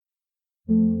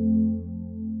And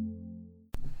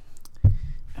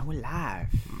we're live.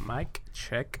 Mic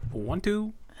check. 1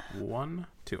 2 1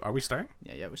 2. Are we starting?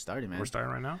 Yeah, we're starting, man. We're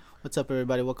starting right now. What's up,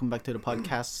 everybody? Welcome back to the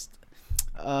podcast.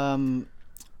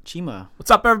 Chima, What's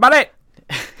up, everybody?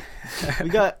 we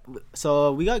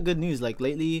got good news. Like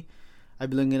lately,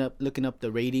 I've been looking up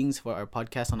the ratings for our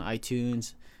podcast on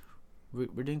iTunes.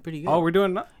 We're doing pretty good. Oh, we're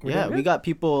doing. We got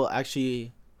people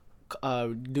actually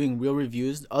doing real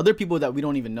reviews. Other people that we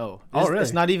don't even know. Really?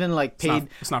 It's not even like paid.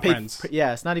 It's not paid, friends.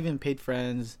 Yeah, it's not even paid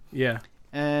friends. Yeah.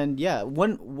 And yeah,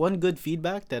 one good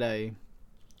feedback that I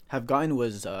have gotten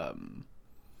was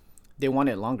they want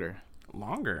it longer.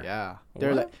 Longer. Yeah, they're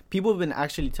What? like people have been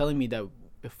actually telling me that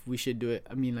if we should do it.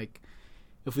 I mean, like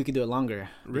if we could do it longer.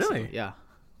 Really? basically. Yeah.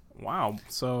 Wow.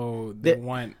 So they They-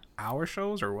 want our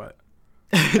shows or what?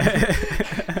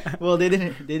 Well, they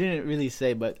didn't really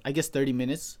say, but I guess 30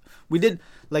 minutes. We did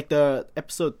like the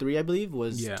episode 3, I believe,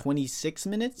 was Yeah. 26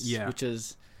 minutes. Yeah. Which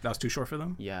is That was too short for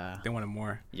them. yeah. They wanted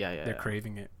more. Yeah. They're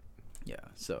craving it. Yeah.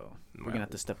 So we're Well, gonna have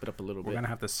to step it up a little We're bit. gonna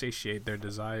have to satiate their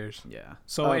desires. Yeah.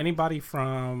 So anybody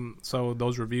from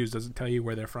those reviews, does it tell you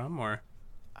where they're from or?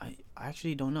 I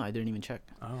actually don't know. I didn't even check.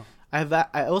 Oh.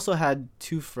 I also had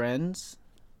 2 friends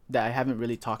that I haven't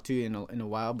really talked to in a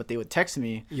while, but they would text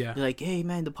me. Yeah. They're like, "Hey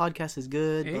man, the podcast is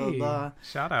good." Blah Hey. blah.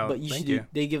 Shout out. But you Thank should you.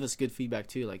 they give us good feedback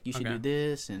too. Like you should Okay. do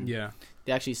this, and Yeah.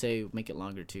 they actually say make it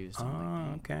longer too. So I'm like, Oh,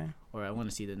 "Dang." okay. Or I want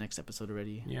to see the next episode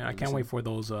already. Yeah, Or I can't wait for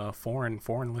those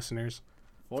foreign listeners.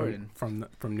 foreign. From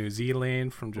New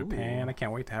Zealand, from Japan. Ooh. I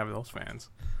can't wait to have those fans.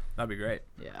 That'd be great.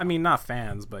 Yeah. I mean, not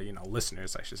fans, but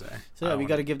listeners, I should say. So yeah, we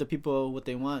got to give the people what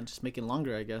they want. Just make it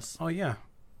longer, I guess. Oh yeah,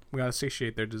 we gotta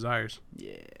satiate their desires.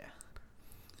 Yeah.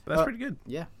 But that's pretty good.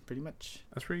 Yeah, pretty much.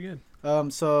 That's pretty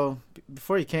good. So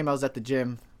before you came, I was at the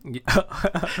gym. Yeah.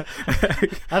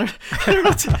 I don't know.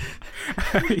 What to,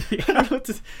 I don't know what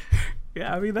to,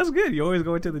 Yeah, I mean that's good. You always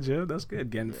go into the gym. That's good.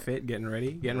 Getting fit, getting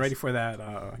ready, Yes. ready for that.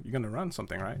 You're gonna run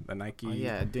something, right? The Nike. oh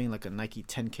yeah, doing like a Nike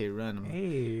 10K run.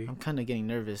 Hey. I'm kind of getting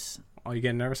nervous Oh, you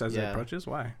getting nervous as it Yeah. approaches?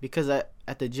 Why? because at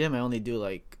the gym I only do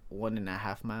like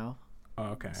 1.5 mile. Oh,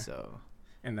 okay. So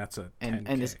And that's a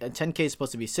 10K. and 10K is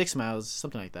supposed to be 6 miles,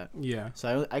 something like that. Yeah.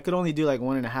 So I could only do like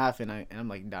 1.5, and I'm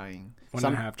like dying. One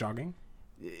and a half jogging.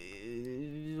 Or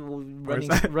is Running,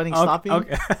 that- running, Okay, stopping.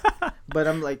 Okay. But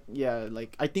I'm like, yeah,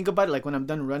 like I think about it, like when I'm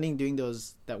done running, doing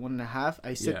that 1.5,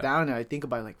 I sit Yeah. down and I think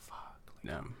about it, like, fuck,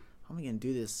 Yeah. how am I gonna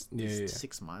do this? Yeah, this yeah.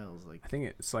 6 miles, like. I think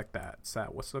it's like that. It's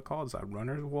that. What's it called? Is that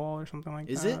runner's wall or something like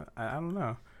Is that? it? I don't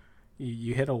know.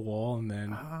 You hit a wall and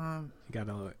then Um, you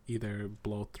gotta either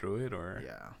blow through it or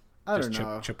yeah, I just don't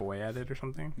know. chip away at it or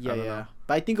something. I Yeah, don't yeah. know.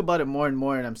 But I think about it more and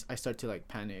more, and I start to like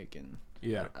panic, and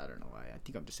Yeah, I don't know why. I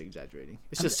think I'm just exaggerating.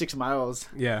 It's just 6 miles.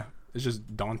 yeah. It's just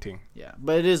daunting. Yeah,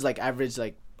 but it is like average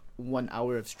like 1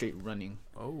 hour of straight running,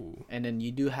 Oh, and then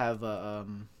you do have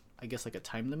I guess like a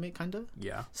time limit, kind of.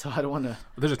 yeah. So I don't want to.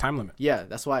 There's a time limit. Yeah,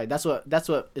 that's why. That's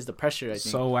what is the pressure. I think.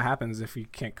 So what happens if you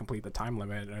can't complete the time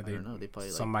limit? Or I don't know. They probably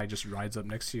like. somebody just rides up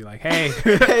next to you like, "Hey,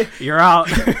 Hey. you're out.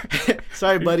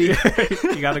 Sorry, buddy.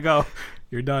 You gotta go.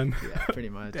 You're done." Yeah, pretty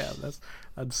much. Yeah,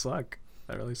 that'd suck.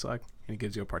 That really suck. And it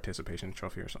gives you a participation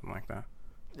trophy or something like that.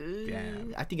 Yeah.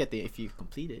 I think if you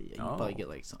complete it, yeah, you probably Oh. get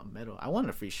like some medal. I want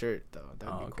a free shirt though.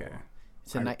 That would be Okay.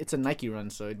 cool. It's a Nike run,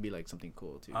 so it'd be like something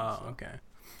cool too. Oh, so. okay.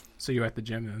 So you're at the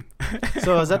gym then?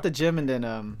 So I was at the gym, and then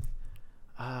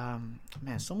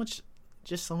man, so much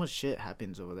shit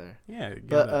happens over there. Yeah. You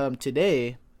But gotta-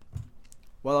 today,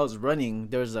 while I was running,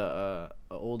 there was a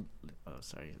old. Oh,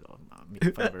 sorry, I'm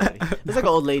making fun of her already. There's like an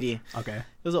old lady. okay. There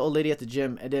was an old lady at the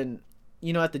gym, and then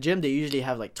at the gym they usually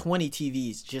have like 20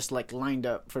 TVs just like lined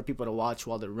up for people to watch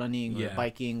while they're running or Yeah.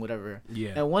 biking, whatever.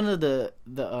 Yeah. And one of the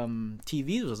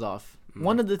TVs was off.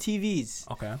 One of the TVs,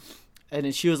 Okay. and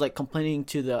then she was like complaining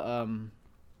to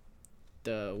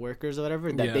the workers or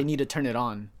whatever that Yeah. they need to turn it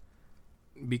on.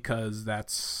 Because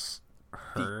that's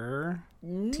her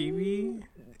TV.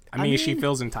 I I mean, she mean-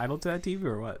 feels entitled to that TV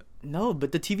or what? No,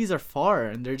 but the TVs are far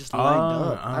and they're just lined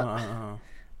up.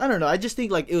 I don't know. I just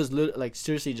think like it was like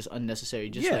seriously just unnecessary.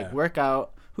 Just like Yeah. work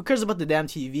out. Who cares about the damn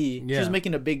TV? She Yeah. was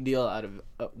making a big deal out of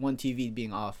one TV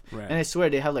being off. Right. And I swear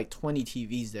they have like 20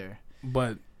 TVs there.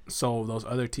 But so those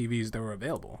other TVs they were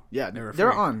available. Yeah, They were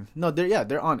they're free. on. No,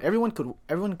 they're on. Everyone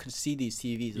could see these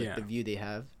TVs, like Yeah. the view they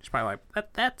have. She's probably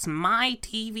like, that's my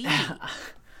TV.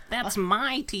 That's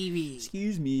my TV.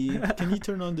 Excuse me, can you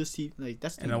turn on this TV? Like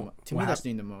that's And doing then to what me that's hap-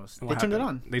 doing the most. And They what turned it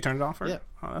happened? on. They turned it on for her? Yeah.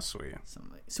 Oh, that's sweet. So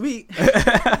I'm like, sweet.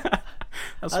 That's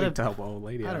I sweet don't- to help an old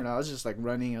lady I out. don't know. I was just like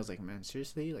running. I was like, man,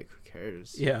 seriously, like who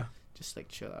cares? Yeah. Just like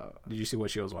chill out. Did you see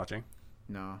what she was watching?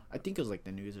 No, I think it was like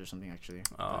the news or something actually.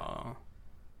 Oh.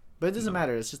 But it doesn't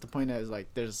matter. It's just the point that is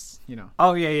like there's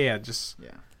Oh yeah. Just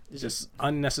yeah. It's just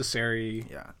unnecessary.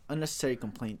 Yeah, unnecessary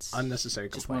complaints. Unnecessary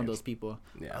complaints. Just one of those people.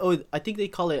 Yeah. Oh, I think they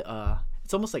call it.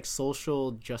 It's almost like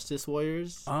social justice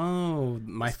warriors. Oh,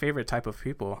 my favorite type of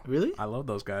people. Really? I love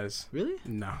those guys. Really?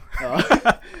 No.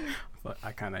 Oh. But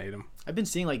I kind of hate them. I've been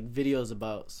seeing like videos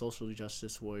about social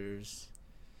justice warriors.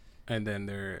 And then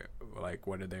they're like,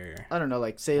 what are they? I don't know,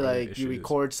 like say What are the like you issues?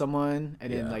 record someone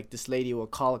and then Yeah. like this lady will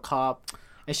call a cop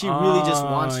and she really just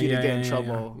wants you to get in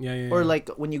trouble. Yeah. Or like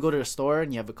when you go to the store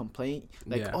and you have a complaint,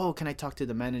 like, Yeah. oh, can I talk to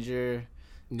the manager?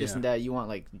 This and that. You want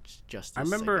like justice. I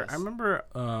remember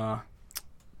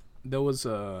there was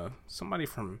somebody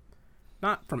from,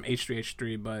 not from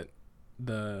H3H3, but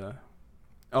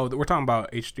we're talking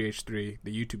about H3H3,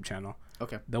 the YouTube channel.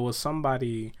 Okay. There was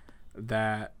somebody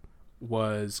that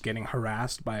was getting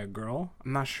harassed by a girl.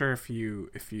 I'm not sure if you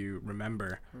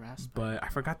remember, Harassed but I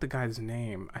forgot the guy's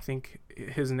name. I think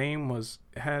his name was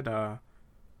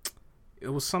it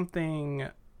was something.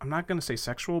 I'm not gonna say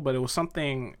sexual, but it was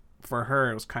something for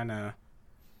her. It was kind of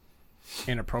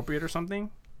inappropriate or something,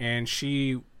 and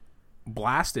she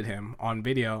blasted him on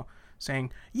video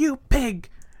saying, "You pig."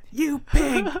 You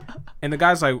pig. And the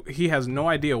guy's like, he has no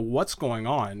idea what's going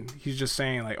on. He's just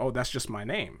saying like, oh, that's just my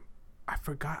name. I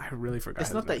really forgot.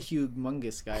 It's not that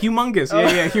humongous guy. Humongous.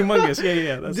 Yeah, humongous.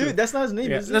 Yeah. Dude, it. that's not his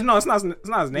name, Yeah. is it? No, it's not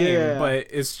his name, Yeah. but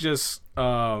it's just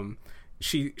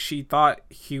she thought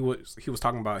he was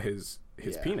talking about his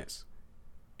Yeah. penis.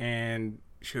 And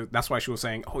that's why she was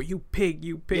saying, "Oh, you pig,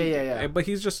 you pig." Yeah. But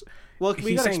he's just Well, we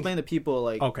he's gotta saying- explain to people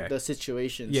like Okay. the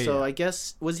situation. Yeah, So yeah. I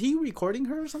guess was he recording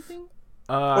her or something?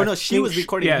 Or no, she was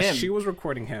recording him. she was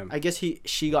recording him. I guess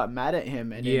she got mad at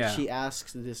him and then Yeah. she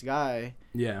asks this guy,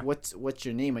 Yeah. "What's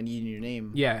your name? I need your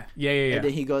name." Yeah. And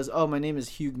then he goes, "Oh, my name is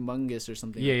Humongous or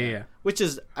something." Yeah, like that. yeah. Which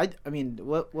is I mean,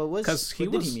 what was Because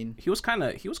what did he mean? he was kind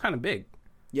of big.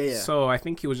 Yeah. So I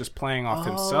think he was just playing off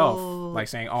himself, Oh. like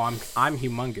saying, "Oh, I'm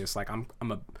humongous. Like I'm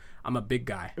a big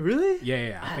guy." Really?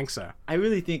 Yeah. I think so. I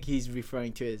really think he's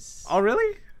referring to his. Oh,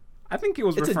 really? I think he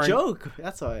was. It's referring... a joke.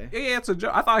 That's why. Yeah, it's a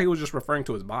joke. I thought he was just referring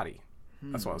to his body.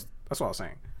 That's what I was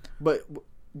saying. But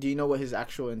do you know what his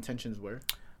actual intentions were?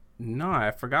 No,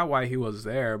 I forgot why he was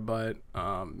there, but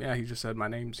yeah, he just said my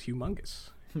name's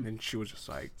Humongous, and she was just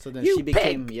like, So then "You she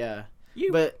became pig! yeah.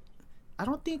 You." But I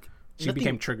don't think She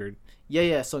became triggered.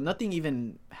 Yeah. So nothing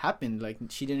even happened. Like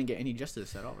she didn't get any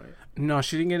justice at all, right? No,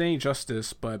 she didn't get any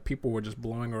justice, but people were just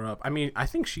blowing her up. I mean, I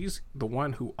think she's the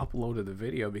one who uploaded the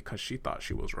video because she thought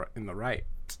she was in the right.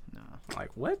 No.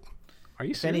 Like, what? Are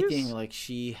you If serious? anything, like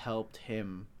she helped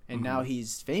him, and now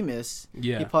he's famous.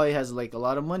 Yeah. He probably has like a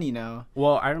lot of money now.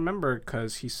 Well, I remember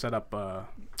because he set up a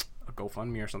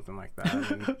GoFundMe or something like that.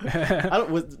 And I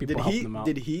don't. people helped him out.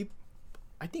 Did he?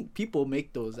 I think people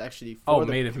make those actually. Oh,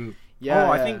 made it him. Yeah.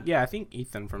 Oh, I think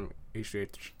Ethan from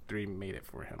H3H3 made it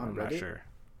for him. On I'm not Reddit? sure.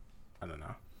 I don't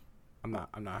know. I'm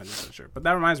not 100% sure. But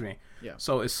that reminds me. Yeah.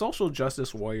 So is social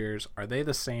justice warriors, are they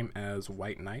the same as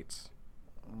white knights?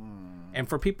 And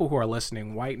for people who are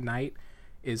listening, white knight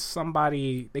is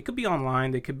somebody, they could be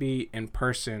online, they could be in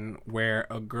person, where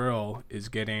a girl is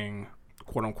getting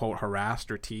quote unquote harassed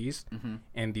or teased,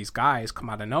 and these guys come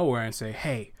out of nowhere and say,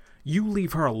 "Hey, you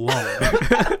leave her alone.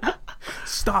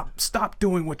 Stop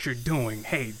doing what you're doing.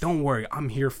 Hey, don't worry, I'm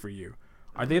here for you."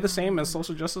 Are they the same as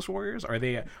social justice warriors? Are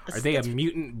they a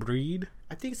mutant breed?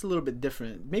 I think it's a little bit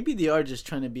different. Maybe they are just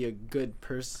trying to be a good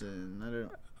person. I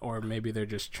don't Or maybe they're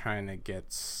just trying to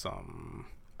get some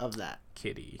of that.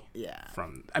 kitty Yeah.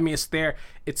 from. I mean,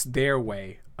 it's their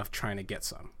way of trying to get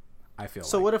some. I feel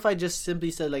So like. what if I just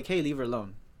simply said like, "Hey, leave her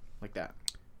alone," like that,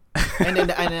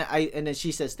 and then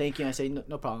she says thank you, and I say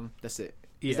no problem. That's it.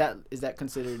 Yeah. Is that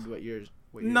considered what you're?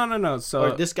 No. So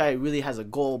Or this guy really has a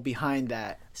goal behind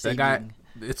that. the guy,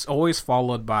 it's always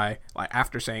followed by like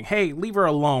after saying, "Hey, leave her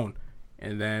alone,"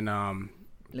 and then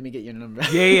Let me get your number.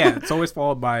 yeah, it's always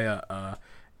followed by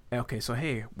okay, so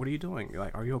hey, what are you doing? You're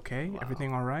like, are you okay? Wow.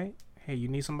 Everything all right? Hey, you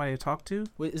need somebody to talk to?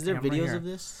 Wait, is there Yeah, I'm right videos here. of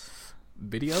this?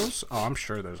 Videos? Oh, I'm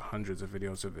sure there's hundreds of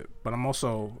videos of it, but I'm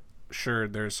also sure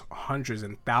there's hundreds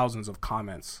and thousands of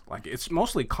comments. Like it's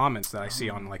mostly comments that I see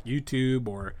on like YouTube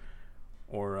or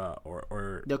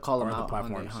They'll call or them other out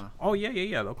platforms. on it, huh? Oh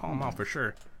yeah, they'll call them out for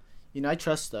sure. You know, I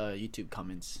trust YouTube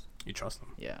comments. You trust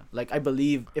them? Yeah, like I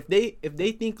believe if they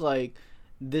think like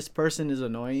this person is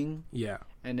annoying, Yeah.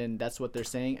 and then that's what they're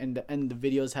saying, and the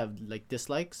videos have like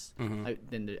dislikes, Mhm.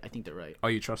 I think they're right. Oh,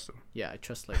 you trust them? Yeah, I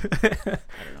trust like I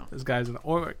don't know. This guy's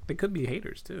or they could be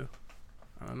haters too.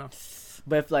 I don't know.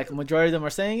 But if like a majority of them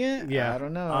are saying it, Yeah. I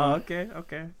don't know. Oh,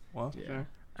 okay. Well, Yeah. sure.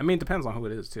 I mean, it depends on who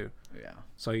it is too. Yeah.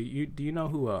 So do you know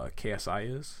who KSI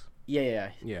is? Yeah.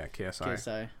 Yeah, KSI.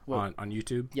 KSI. Well, On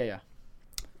YouTube. yeah.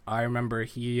 I remember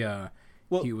he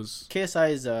Well, he was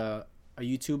KSI is a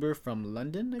YouTuber from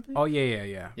London, I believe. Oh yeah,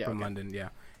 Yeah, from okay. London, yeah.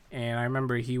 And I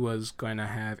remember he was going to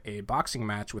have a boxing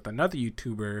match with another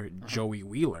YouTuber, Joey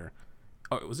Wheeler.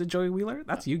 Oh, was it Joey Wheeler?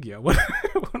 That's Yu-Gi-Oh. What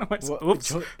am I saying?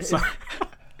 Oops. Sorry.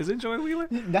 Is it Joey Wheeler?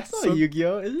 That's not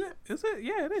Yu-Gi-Oh, is it? Is it?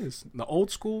 Yeah, it is. The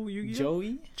old school Yu-Gi-Oh.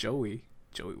 Joey.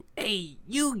 Hey,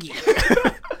 Yugi.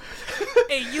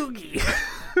 Hey, Yugi.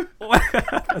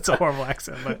 That's a horrible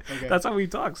accent, but Okay. that's how he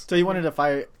talks. So he wanted to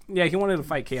fight. Yeah, he wanted to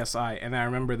fight KSI, and I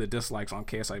remember the dislikes on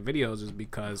KSI videos is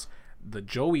because the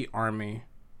Joey army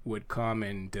would come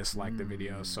and dislike the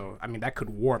videos. So, I mean, that could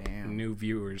warp Damn. new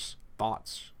viewers'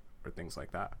 thoughts or things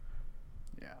like that.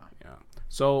 Yeah. Yeah.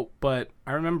 So, but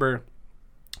I remember,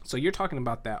 so you're talking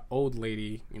about that old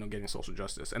lady, getting social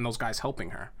justice and those guys helping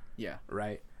her, Yeah.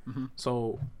 right? Mm-hmm.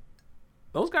 So,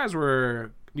 those guys do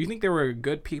you think they were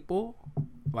good people,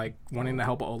 like wanting to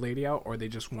help an old lady out, or they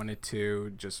just wanted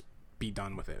to just be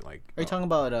done with it? Like, Are you talking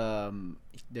about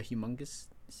the humongous?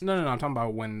 No, I'm talking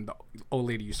about when the old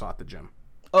lady you saw at the gym.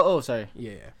 Oh, sorry.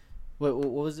 Yeah. Wait, what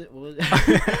was it? What was it?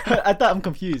 I thought I'm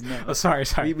confused now. Oh,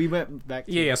 sorry. We went back.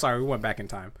 To Yeah, sorry. We went back in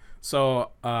time.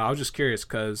 So I was just curious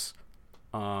because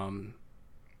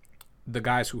the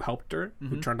guys who helped her,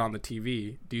 who turned on the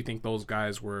TV, do you think those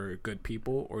guys were good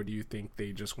people, or do you think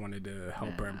they just wanted to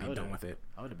help her and be done with it?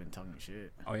 I would have been talking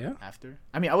shit. Oh, yeah? After,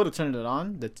 I mean, I would have turned it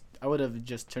on. I would have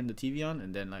just turned the TV on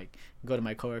and then like go to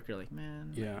my coworker like,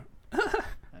 man. Yeah. I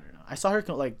don't know. I saw her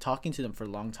like talking to them for a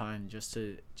long time just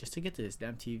to get this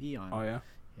damn TV on. Oh, yeah?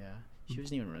 Yeah. She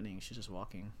wasn't even running. She was just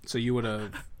walking. So you would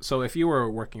have... So if you were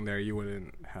working there, you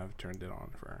wouldn't have turned it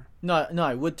on for her? No,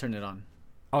 I would turn it on.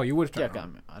 Oh, you would have Yeah, turned it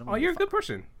on? I don't Oh, wanna you're a fu- good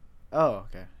person. Oh,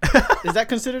 okay. Is that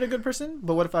considered a good person?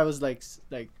 But what if I was like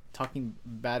talking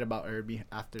bad about her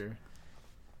after?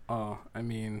 Oh, I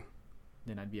mean,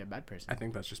 Then I'd be a bad person. I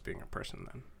think that's just being a person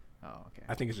then. Oh, okay.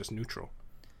 I think it's just neutral.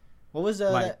 What was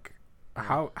Like,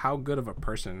 how good of a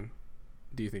person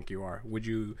do you think you are? Do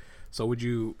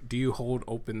you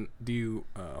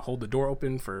hold the door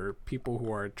open for people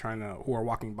who are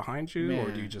walking behind you, or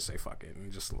do you Man. just say fuck it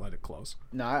and just let it close?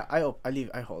 No, I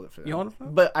hold it for them. You hold it for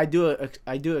them? But I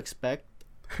do expect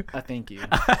a thank you.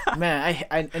 Man,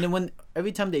 I and then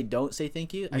every time they don't say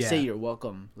thank you, I say Yeah. you're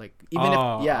welcome. Like even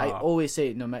I always say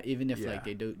it, no matter even if Yeah. like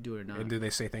they do or not. And do they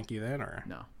say thank you then, or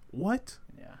No. what?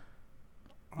 Yeah.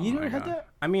 Oh You my never had God. that?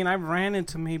 I mean, I've ran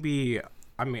into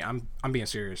I'm being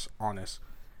serious, honest.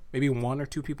 Maybe one or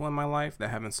two people in my life that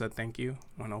haven't said thank you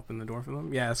when I open the door for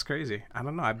them. Yeah, it's crazy. I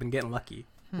don't know. I've been getting lucky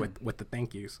with the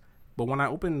thank yous. But when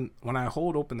I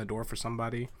hold open the door for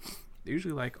somebody, they're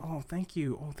usually like, "Oh, thank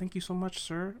you. Oh, thank you so much,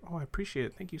 sir. Oh, I appreciate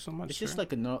it. Thank you so much." It's sir. just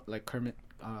like Kermit.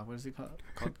 What is it called?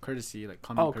 Called courtesy, like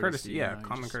common oh, courtesy. courtesy. Yeah, you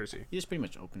common just- courtesy. You just pretty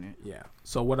much open it. Yeah.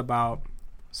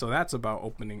 So that's about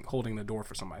holding the door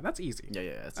for somebody. That's easy.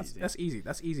 Yeah, that's easy. That's easy.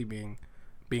 That's easy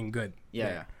being good.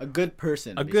 Yeah. A good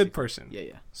person. A basically. good person.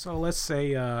 Yeah. So let's say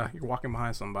you're walking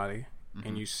behind somebody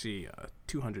and you see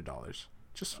 $200.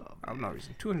 Just I don't know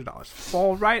reason. $200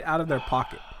 fall right out of their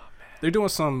pocket. They're doing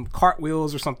some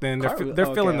cartwheels or something. They're Okay,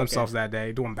 feeling okay. themselves that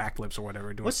day, doing backflips or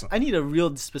whatever. I need a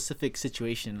real specific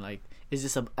situation. Like, is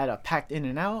this at a packed In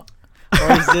and Out,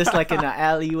 or is this like in an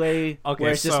alleyway Okay,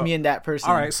 where it's just so- me and that person?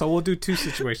 All right, so we'll do two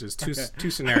situations,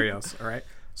 two scenarios. All right,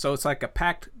 so it's like a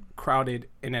packed, crowded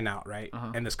In and Out, right?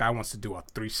 And this guy wants to do a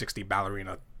 360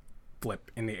 ballerina flip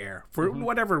in the air for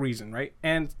whatever reason, right?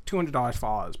 And $200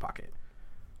 fall out of his pocket.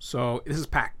 So this is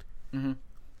packed.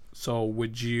 So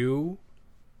would you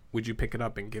pick it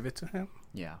up and give it to him?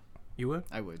 Yeah, You would?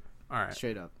 I would. All right.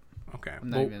 Straight up. Okay. I'm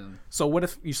not Well, even. so what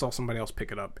if you saw somebody else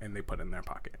pick it up and they put it in their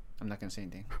pocket? I'm not gonna say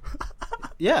anything.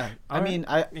 Yeah, I All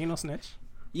right. mean, You know, snitch.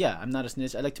 Yeah, I'm not a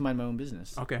snitch. I like to mind my own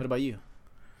business. Okay. What about you?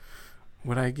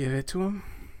 Would I give it to him?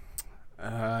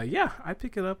 Yeah, I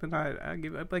pick it up and I'd be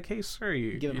like, hey, sir,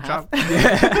 you Give him dropped,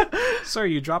 sir,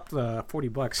 you dropped the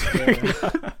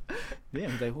 $40. Yeah,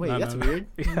 I'm like, wait, No, that's no. weird.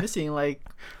 I'm missing like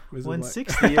Was it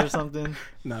 160 or something.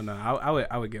 No,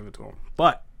 I would give it to him.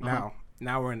 But now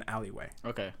we're in the alleyway,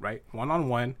 Okay. right?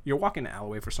 1-on-1. You're walking the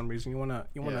alleyway for some reason. You wanna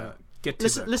Yeah. get to.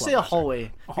 Let's the say a club,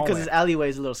 hallway, because this alleyway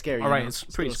is a little scary. All right, you know? it's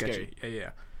pretty a little sketchy.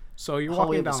 Yeah. So you're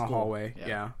Hallway walking of a down a school. hallway. Yeah.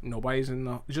 Yeah. Nobody's in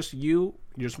the. Just you.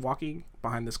 You're just walking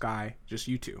behind this guy. Just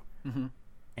you two. Mm-hmm.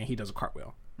 And he does a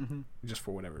cartwheel. Mm-hmm. Just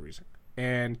for whatever reason.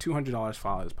 And $200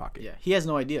 fall out of his pocket. Yeah, he has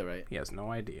no idea, right? He has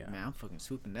no idea. Man, I'm fucking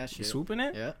swooping that shit. You swooping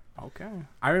it? Yeah. Okay.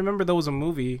 I remember there was a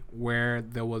movie where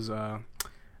there was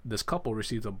this couple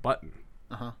receives a button.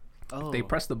 Uh huh. Oh. They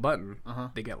press the button, Uh huh.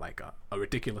 they get like a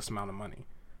ridiculous amount of money.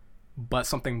 but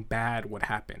something bad would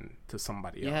happen to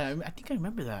somebody else. Yeah, I think I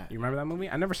remember that. You remember that movie?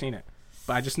 I've never seen it,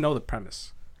 but I just know the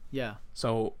premise. Yeah.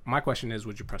 So my question is,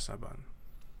 would you press that button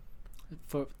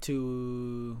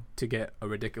To get a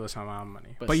ridiculous amount of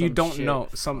money? But But you some don't shit- know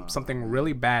something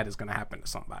really bad is gonna happen to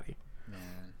somebody.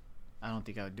 man, I don't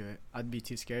think I would do it. I'd be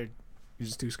too scared. You're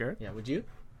just too scared. Yeah, would you?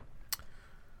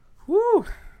 Whew,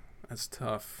 that's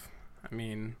tough. I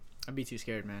mean, I'd be too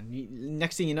scared, man.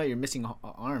 Next thing you know, you're missing an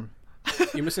arm.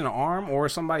 you're missing an arm, or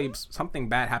something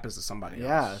bad happens to somebody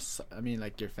Yeah, else. I mean,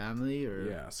 like your family, or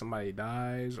Yeah, somebody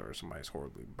dies, or somebody's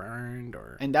horribly burned,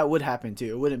 or and that would happen too.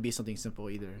 It wouldn't be something simple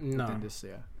either. No. within this,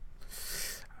 yeah.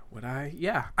 would I?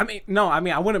 Yeah. I mean, no. I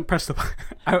mean, I wouldn't press the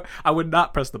button. I would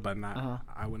not press the button. Uh-huh.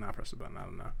 I would not press the button. I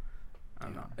don't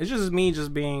know. It's just me,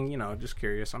 just being, just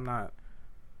curious. I'm not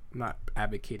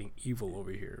advocating evil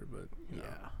over here, but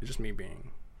Yeah. it's just me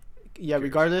being. Yeah, Curious.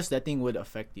 regardless, that thing would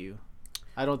affect you.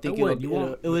 I don't think It would.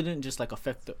 it wouldn't just like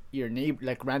affect your neighbor,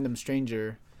 like random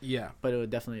stranger, Yeah. but it would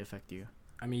definitely affect you.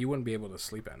 I mean, you wouldn't be able to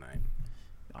sleep at night.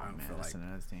 Oh I don't man, feel that's like-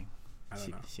 another thing. I don't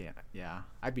know. Yeah,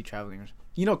 I'd be traveling.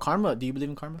 Karma. Do you believe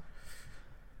in karma?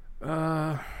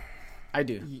 I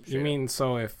do. You mean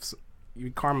so if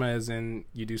karma is in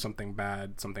you do something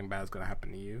bad is gonna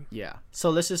happen to you? Yeah. So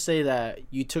let's just say that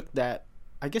you took that.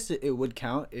 I guess it would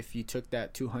count if you took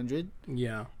that 200,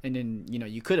 Yeah. and then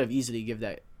you could have easily give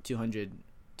that 200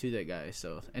 to that guy.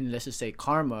 So, and let's just say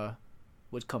karma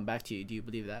would come back to you. Do you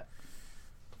believe that?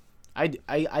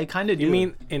 I kind of do. You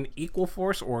mean in equal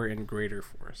force or in greater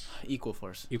force? equal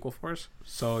force? Equal force.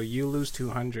 So you lose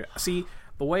 200. See,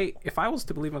 the way if I was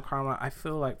to believe in karma, I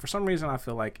feel like for some reason I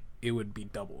feel like it would be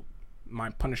doubled.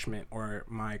 My punishment or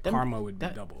my karma would be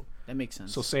doubled. That makes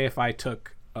sense. So say if I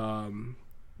took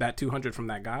that 200 from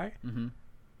that guy, Mm-hmm.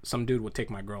 some dude would take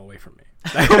my girl away from me.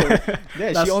 Yeah,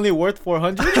 That's- she only worth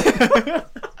 400.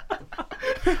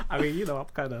 I mean, I'm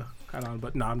kind of on,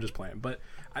 but no, I'm just playing. But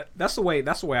that's the way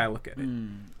I look at it.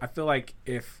 I feel like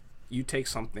if you take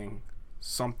something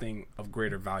of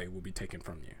greater value will be taken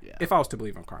from you. Yeah. If I was to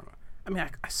believe in karma, I mean,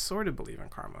 I sort of believe in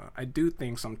karma. I do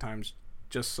things sometimes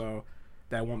just so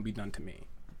that won't be done to me.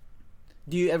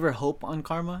 Do you ever hope on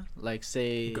karma? Like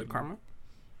say Good karma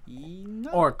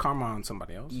No. or karma on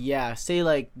somebody else. Yeah, say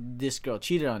like this girl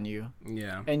cheated on you,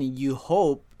 Yeah. and you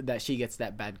hope that she gets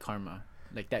that bad karma.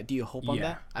 Like that. Do you hope on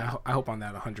Yeah, that? I hope on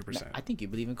that 100%. I think you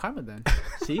believe in karma then.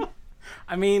 See?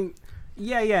 I mean,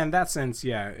 yeah, in that sense,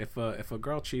 yeah. If a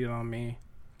girl cheated on me,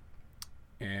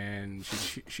 and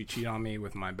she cheated on me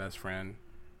with my best friend,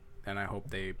 then I hope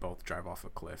they both drive off a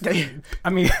cliff. I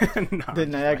mean, no, The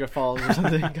Niagara Falls or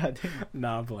something. Goddamn.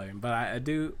 no, I'm playing, but I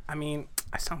do. I mean,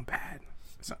 I sound bad.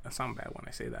 I sound bad when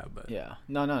I say that, but Yeah.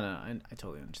 No. I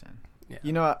totally understand. Yeah.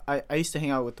 You know, I used to hang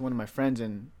out with one of my friends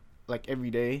and like every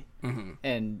day, Mhm.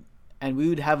 and we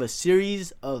would have a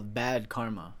series of bad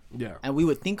karma, yeah. and we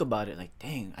would think about it like,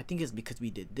 dang, I think it's because we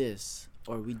did this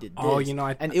or we did this. Oh, you know,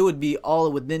 and it would be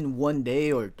all within one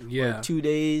day or Yeah. 2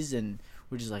 days, and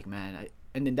we're just like, man.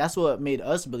 And then that's what made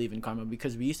us believe in karma,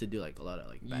 because we used to do like a lot of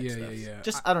like bad Yeah, stuff. yeah.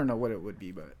 Just I don't know what it would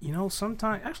be, but You know,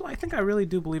 sometimes actually, I think I really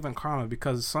do believe in karma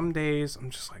because some days I'm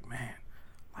just like, man,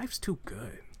 life's too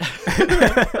good.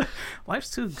 Life's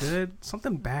too good.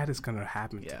 Something bad is gonna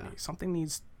happen Yeah. to me. Something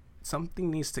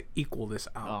needs to equal this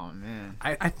out. oh man.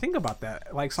 I think about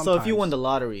that like sometimes. So if you won the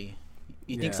lottery,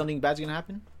 you think Yeah. something bad's gonna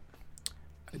happen?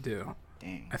 I do.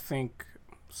 Dang. I think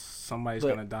somebody's But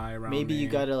gonna die around Maybe me. you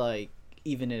gotta like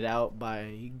even it out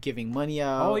by giving money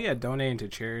out. Oh yeah, donating to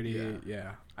charity. Yeah.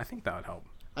 Yeah, I think that would help.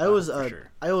 I always for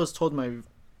sure. I always told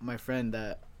my friend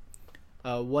that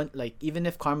one, like, even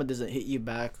if karma doesn't hit you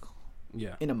back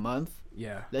Yeah, in a month,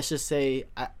 yeah, let's just say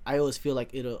I always feel like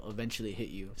it'll eventually hit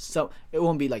you. So it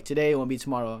won't be like today, it won't be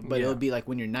tomorrow, but Yeah. it'll be like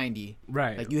when you're 90.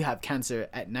 right. Like you have cancer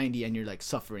at 90 and you're like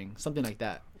suffering, something like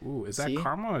that. Ooh, is that See?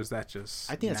 karma or is that just?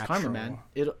 I think it's karma, man.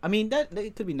 I mean that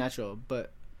it could be natural,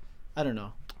 but I don't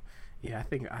know. Yeah, I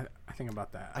think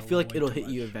about that. I feel like way it'll too hit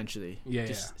you much. eventually. Yeah,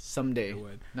 just yeah. someday. It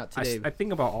would. Not I, today. I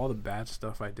think about all the bad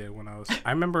stuff I did when I was. I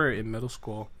remember in middle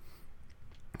school.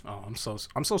 Oh, I'm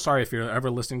so sorry if you're ever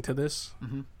listening to this,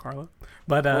 Mhm. Carla.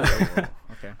 But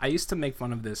Okay. I used to make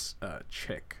fun of this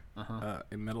chick Uh-huh.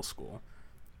 in middle school,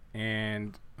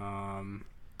 and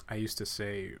I used to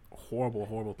say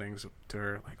horrible things to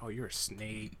her, like, "Oh, you're a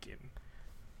snake," and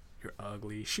 "You're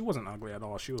ugly." She wasn't ugly at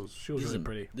all. She was This really is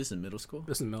pretty. This is middle school.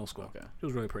 This is middle school. Okay. She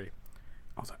was really pretty.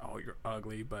 I was like, "Oh, you're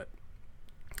ugly," but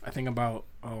I think about,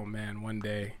 oh man, one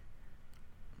day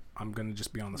I'm gonna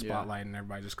just be on the Yeah. spotlight and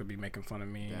everybody just gonna be making fun of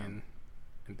me Yeah. and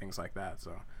things like that.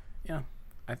 So yeah,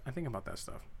 I think about that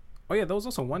stuff. Oh yeah, there was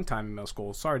also one time in middle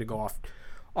school. Sorry to go off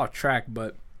track,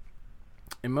 but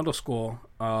in middle school,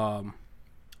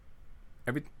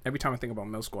 every time I think about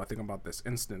middle school, I think about this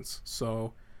instance.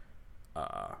 So,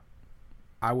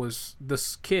 I was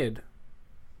this kid.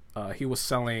 He was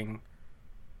selling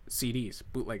CDs,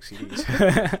 bootleg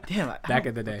CDs. Damn. Back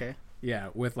in the day. Okay. Yeah,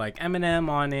 with like Eminem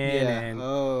on it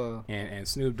Yeah. and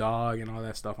Snoop Dogg and all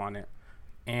that stuff on it.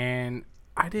 And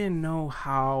I didn't know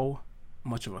how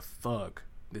much of a thug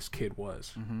this kid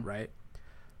was, right?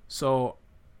 So,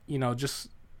 just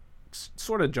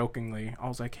sort of jokingly, I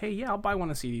was like, hey, yeah, I'll buy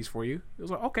one of the CDs for you. He was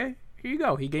like, okay, here you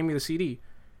go. He gave me the CD.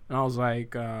 And I was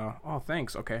like, oh,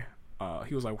 thanks. Okay.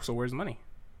 He was like, so where's the money?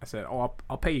 I said, oh,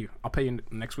 I'll pay you. I'll pay you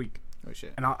next week. Oh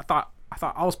shit. And I thought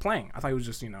I was playing. I thought he was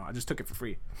just, I just took it for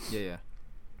free. Yeah.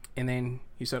 And then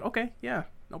he said, okay, yeah,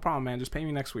 no problem, man. Just pay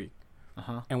me next week.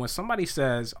 Uh-huh. And when somebody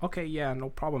says, okay, yeah, no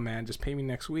problem, man. Just pay me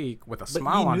next week with a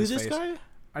smile But you on knew his this face. guy?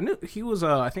 I knew he was,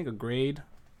 I think, a grade.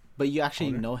 But you actually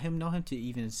Older. know him to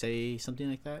even say something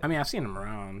like that? I mean, I've seen him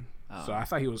around. So I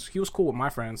thought he was cool with my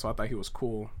friends. So I thought he was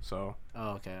cool. So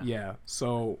Oh, okay. yeah.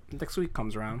 So next week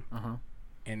comes around. Uh-huh.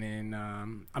 And then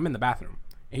I'm in the bathroom.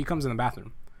 And he comes in the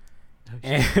bathroom. Oh,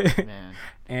 And, man.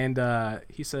 and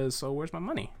he says, so where's my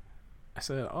money? I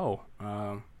said, oh,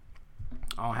 I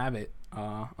don't have it.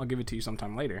 I'll give it to you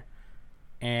sometime later.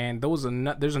 And there's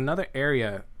another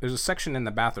area. There's a section in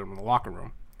the bathroom, in the locker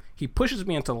room. He pushes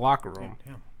me into the locker room.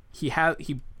 Damn.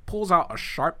 He pulls out a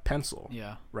sharp pencil.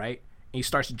 Yeah. Right? And he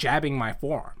starts jabbing my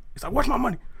forearm. He's like, where's my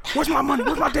money? Where's my money?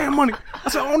 Where's my damn money? I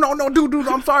said, oh, no, dude,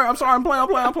 I'm sorry. I'm playing.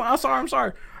 I'm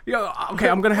sorry. Yeah, okay,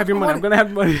 I'm going to have your money.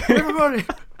 Everybody.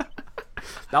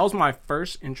 That was my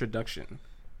first introduction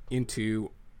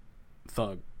into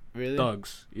Really?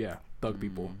 thugs. Yeah, thug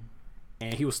people.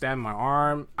 And he was stabbing my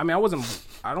arm. I mean,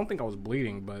 I don't think I was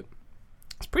bleeding, but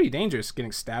it's pretty dangerous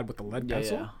getting stabbed with a lead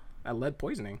pencil. Yeah. That lead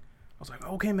poisoning. I was like,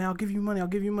 okay, man, I'll give you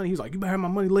money. He's like, you better have my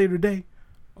money later today.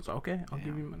 I was like, okay, I'll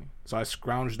give you money. So I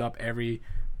scrounged up every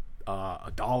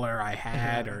 $1 I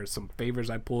had or some favors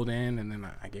I pulled in, and then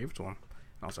I gave it to him.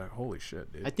 And I was like, holy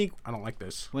shit, dude. I think I don't like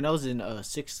this. when I was in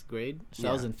 6th grade, so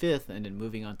I was Yeah. in 5th, and then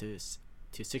moving on to 6th,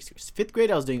 5th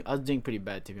grade, I was doing pretty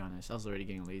bad, to be honest. I was already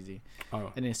getting lazy.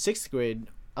 Oh, And in 6th grade,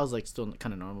 I was like still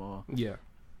kind of normal. yeah.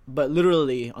 But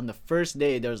literally on the first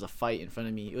day, there was a fight in front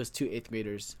of me. It was 2 8th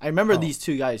graders. I remember these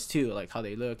two guys too, like how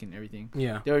they look and everything.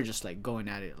 Yeah. They were just like going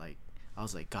at it. Like I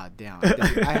was like, God damn,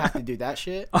 I have to do that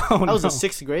shit. Oh, That was no. in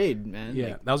 6th grade, man. Yeah,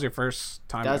 Like, that was your first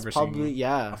time that's ever probably seeing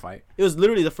yeah. a fight. It was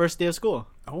literally the first day of school.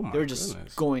 Oh my They were just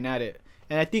goodness. going at it,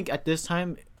 and I think at this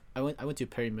time, I went to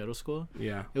Perry Middle School.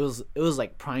 Yeah, It was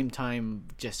like prime time,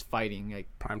 just fighting. Like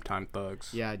primetime thugs.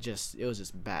 yeah, it was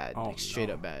just bad, Oh, like straight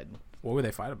no. up bad. What would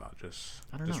they fight about? Just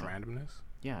I don't just know. randomness.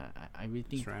 Yeah, I really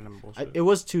think Just random bullshit. it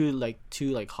was two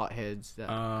hotheads that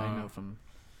I know Oh. from.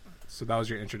 So that was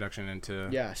your introduction into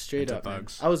Yeah, straight into up. Man.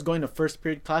 thugs. I was going to first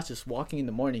period class, just walking in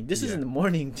the morning. This is Yeah. in the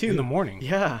morning too. in the morning.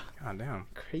 Yeah, God damn.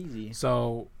 crazy.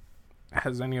 So,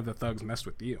 has any of the thugs messed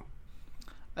with you?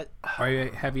 Or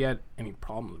have you had any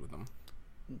problems with them?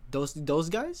 Those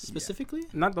guys specifically?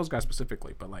 Not those guys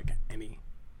specifically, but like any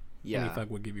Yeah, thug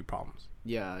would give you problems.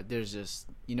 yeah. There's just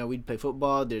we'd play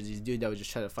football. There's these dude that would just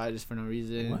try to fight us for no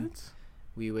reason. What?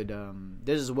 We would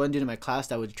there's this one dude in my class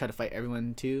that would try to fight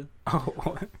everyone too.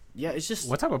 Oh, Yeah, it's just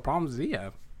what type of problems does he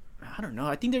have? I don't know.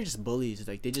 I think they're just bullies.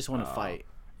 Like they just want to fight.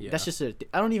 Yeah, That's just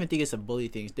I don't even think it's a bully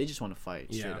thing. They just want to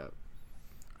fight straight Yeah. up.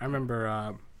 I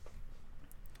remember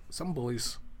some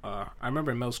bullies. I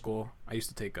remember in middle school, I used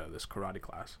to take this karate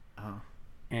class, Uh-huh.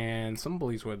 and some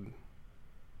bullies would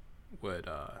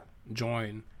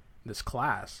join this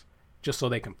class just so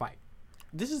they can fight.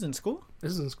 This is in school?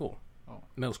 This is in school,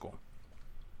 middle school, Oh.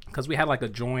 because we had like a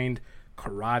joined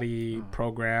karate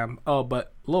program. Oh,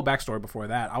 but a little backstory before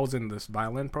that, I was in this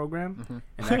violin program,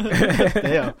 and that,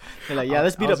 Yeah. They're like, yeah,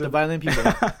 let's beat I up was the in- violin people.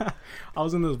 I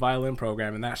was in this violin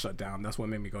program, and that shut down. That's what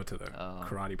made me go to the Oh.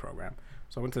 karate program.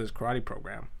 So I went to this karate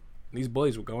program. And these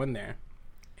bullies would go in there,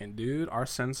 and dude, our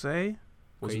sensei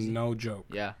was Crazy. no joke.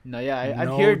 Yeah. No, yeah,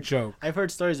 No I've joke.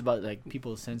 heard stories about like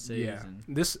people senseis Yeah, and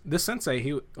this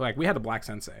sensei, we had a black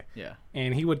sensei, yeah.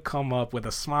 and he would come up with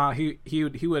a smile. He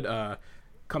would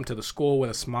come to the school with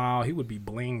a smile. He would be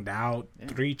blinged out,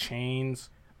 3 chains,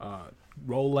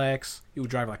 Rolex. He would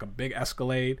drive like a big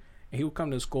Escalade, and he would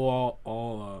come to school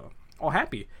all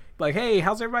happy. Like, hey,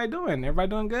 how's everybody doing? Everybody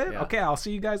doing good? Yeah. Okay, I'll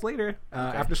see you guys later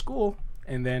after school.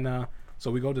 And then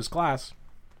so we go to this class,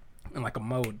 and like a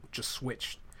mode just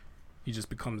switched. He just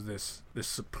becomes this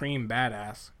supreme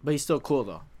badass. But he's still cool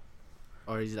though.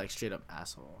 Or he's like straight up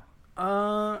asshole.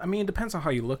 I mean, it depends on how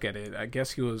you look at it. I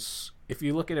guess he was. If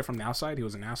you look at it from the outside, he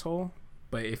was an asshole.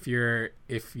 But if you're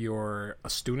a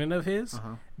student of his,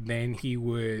 then he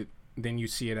would then you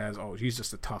see it as, oh, he's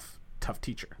just a tough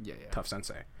teacher, Yeah. tough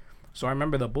sensei. So I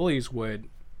remember the bullies would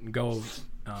go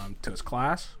to his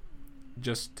class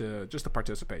just to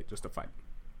participate, just to fight.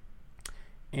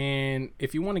 And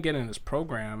if you want to get in this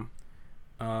program,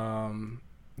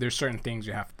 there's certain things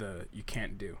you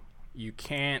can't do. You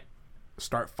can't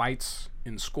start fights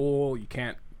in school. You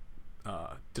can't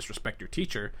disrespect your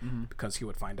teacher because he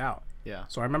would find out. Yeah.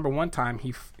 So I remember one time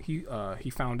he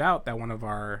found out that one of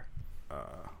our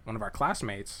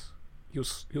classmates, he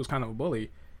was kind of a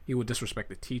bully. He would disrespect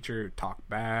the teacher, talk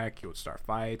back. He would start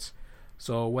fights.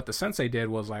 So what the sensei did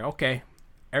was like, okay,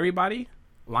 everybody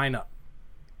line up,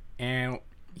 and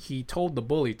he told the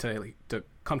bully to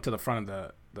come to the front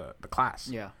of the class.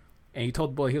 Yeah. And he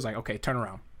told the bully, he was like, okay, turn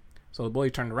around. So the bully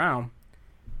turned around,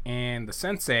 and the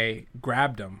sensei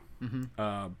grabbed him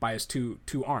by his two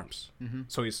arms.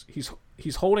 So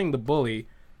he's holding the bully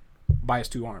by his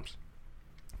two arms,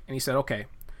 and he said, okay,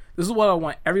 this is what I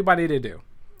want everybody to do: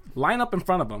 line up in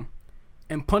front of him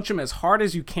and punch him as hard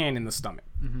as you can in the stomach.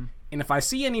 And if I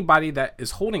see anybody that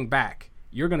is holding back,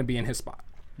 you're going to be in his spot.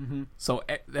 So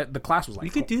the class was like,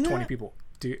 you could do 20 that? people.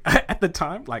 Dude, at the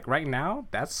time, like right now,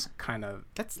 that's kind of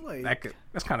That's like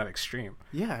that's kind of extreme.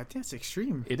 yeah, I think that's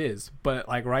extreme. It is, but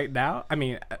like right now, I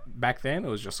mean, back then it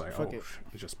was just like, Fuck it. it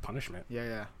was just punishment.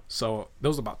 Yeah. So there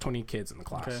was about 20 kids in the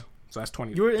class. Okay. So that's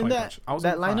 20. You were in 20 that- punch. I was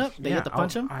that in the class. lineup that you had to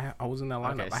punch him? I was in that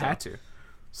lineup. Okay, I so- had to.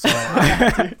 So I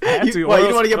had to. Why, you or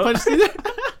don't want to get else- punched either?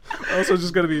 or else it was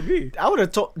just gonna be me. I would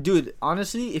have told, dude.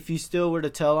 Honestly, if you still were to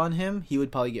tell on him, he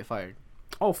would probably get fired.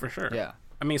 Oh, for sure. Yeah.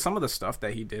 I mean, some of the stuff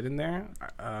that he did in there.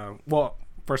 Well,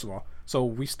 first of all, so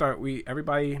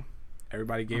everybody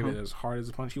gave it as hard as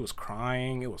a punch. He was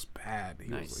crying. It was bad.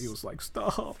 He was like,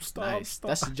 stop. Nice.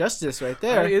 That's justice right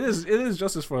there. It is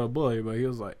justice for a bully, but he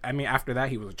was like, I mean, after that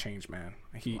he was a changed man.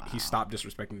 He stopped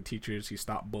disrespecting the teachers. He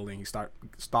stopped bullying. He stopped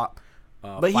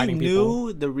But he fighting knew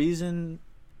people. the reason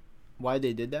why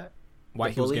they did that. Why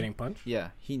the he was bully? getting punched. Yeah,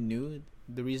 he knew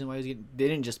the reason why he was getting. They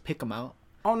didn't just pick him out.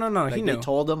 Oh no, Like, he they knew.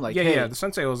 told him like, yeah, hey, yeah. The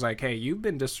sensei was like, hey, you've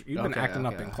been acting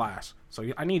up okay. in class, so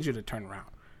I need you to turn around.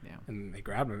 Yeah. And they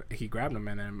grabbed him. He grabbed him,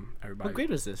 and then everybody. What grade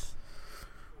was this?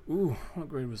 Ooh, what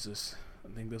grade was this?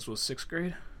 I think this was 6th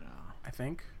grade. No. I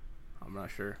think. I'm not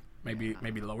sure. Maybe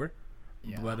lower.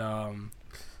 Yeah. But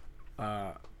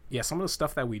yeah, some of the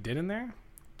stuff that we did in there.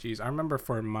 Geez, I remember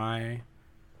for my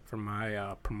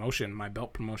promotion, my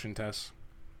belt promotion test.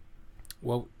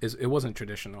 Well, it wasn't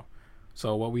traditional.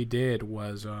 So what we did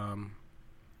was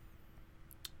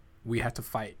we had to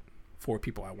fight 4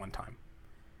 people at one time.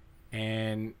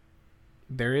 And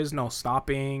there is no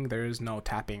stopping. There is no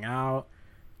tapping out.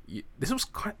 This was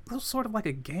sort of like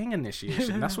a gang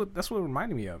initiation. That's what it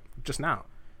reminded me of just now.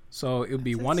 So it would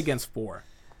be 1 against 4,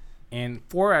 and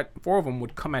 4 of them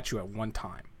would come at you at one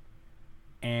time,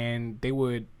 and they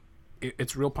would.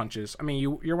 It's real punches. I mean,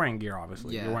 you're wearing gear,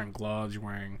 obviously. Yeah. You're wearing gloves. You're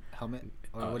wearing Helmet?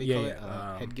 Or what do you call it?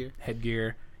 Headgear?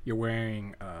 Headgear. You're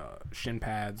wearing shin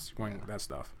pads. You're wearing that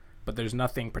stuff. But there's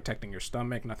nothing protecting your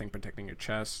stomach, nothing protecting your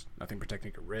chest, nothing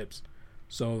protecting your ribs.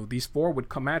 So these 4 would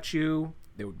come at you.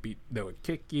 They would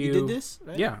kick you. You did this,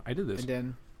 right? Yeah, I did this.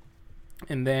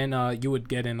 And then you would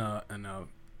get in a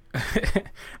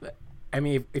I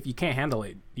mean, if you can't handle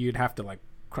it, you'd have to like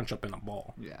crunch up in a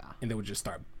ball. Yeah. And they would just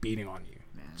start beating on you.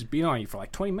 Man. Just beating on you for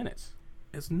like 20 minutes.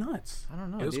 It's nuts. I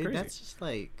don't know, It was dude. crazy. That's just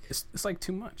like It's like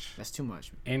too much. that's too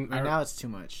much. And Right now, it's too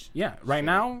much. Yeah, right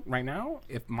now,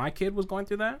 if my kid was going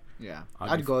through that, Yeah,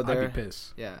 I'd go there. I'd be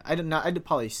pissed. Yeah, I'd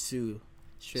probably sue,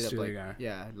 straight Sue up the like guy.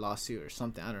 yeah, lawsuit or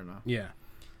something. I don't know. Yeah.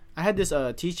 I had this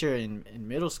teacher in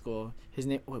middle school. His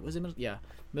name what was it?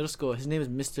 Middle school. His name is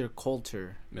Mr.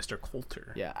 Coulter. Mr.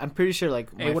 Coulter. Yeah, I'm pretty sure like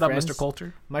Hey, what friends, up, Mr.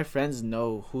 Coulter? My friends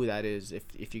know who that is.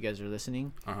 If you guys are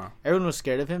listening, Uh-huh. everyone was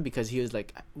scared of him because he was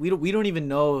like we don't even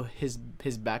know his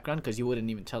background because he wouldn't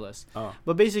even tell us. Oh.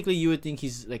 But basically, you would think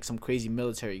he's like some crazy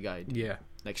military guy, Yeah.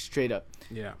 like straight up.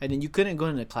 Yeah. And then you couldn't go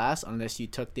into class unless you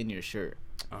tucked in your shirt.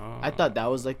 Oh. I thought that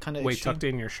was like kind of Wait, tucked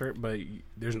in your shirt, but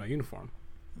there's no uniform.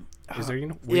 Is there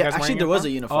uniform? Yeah, actually there was a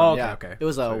uniform. Oh, okay, yeah. okay. It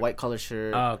was a Sorry. white collar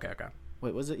shirt. Oh, okay, okay.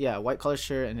 Wait, was it? Yeah, white collar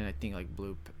shirt, and then I think like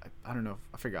blue. I don't know.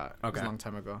 I forgot. It was Okay. a long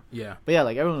time ago. Yeah. But yeah,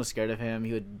 like everyone was scared of him.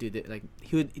 He would do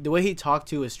the way he talked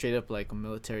to was straight up like a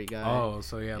military guy. Oh,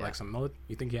 so yeah, Yeah. like some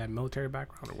you think he had military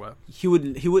background or what? He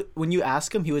would when you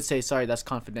ask him, he would say, "Sorry, that's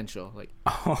confidential." Like,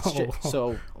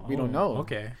 so we don't know.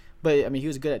 Okay. But I mean, he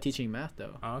was good at teaching math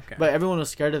though. Okay. But everyone was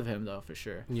scared of him though, for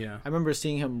sure. yeah. I remember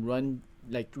seeing him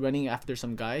running after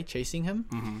some guy, chasing him.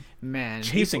 Mm-hmm. Man,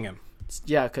 Chasing him.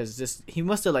 Yeah, because this kid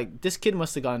must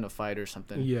have gotten in a fight or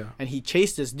something. Yeah. And he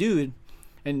chased this dude,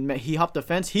 and he hopped the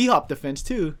fence. He hopped the fence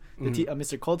too.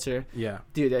 Mr. Coulter, Yeah.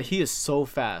 dude, he is so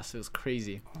fast. It was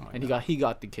crazy, and he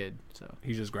got the kid. So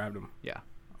He just grabbed him. yeah,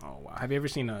 Oh wow. Have you ever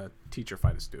seen a teacher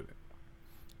fight a student?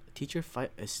 a teacher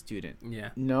fight a student. Yeah.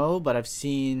 No, but I've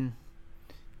seen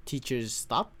teachers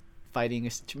stop fighting.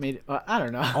 I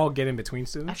don't know. All get in between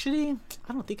students. Actually,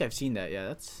 I don't think I've seen that. Yeah,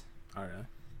 that's Oh really?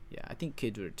 yeah. I think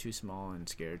kids were too small and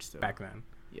scared still. Back then.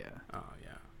 Yeah. Oh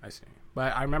yeah, I see.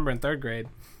 But I remember in 3rd grade,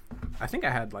 I think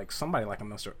I had like somebody like a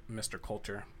Mr.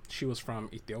 Coulter. She was from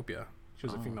Ethiopia. She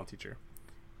was a female teacher,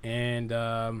 and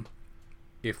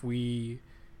if we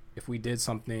did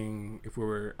something, if we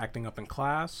were acting up in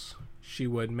class, she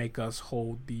would make us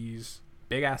hold these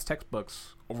big ass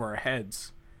textbooks over our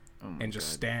heads and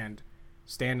just stand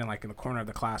in like in the corner of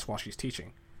the class while she's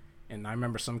teaching. And I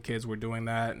remember some kids were doing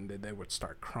that, and they would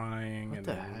start crying, and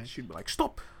then she'd be like,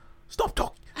 "Stop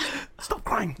talking, stop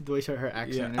crying." The way her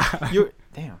accent. Yeah. You're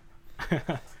damn.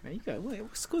 Man,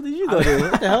 what school did you go to?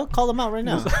 What the hell? Call them out right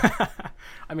now.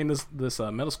 I mean, this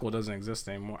middle school doesn't exist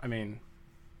anymore. I mean,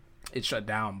 it shut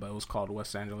down, but it was called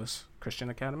West Angeles Christian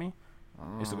Academy.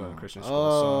 I used to go to Christian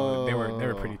school, so they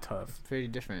were pretty tough. Pretty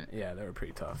different. Yeah, they were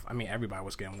pretty tough. I mean, everybody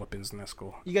was getting whippings in that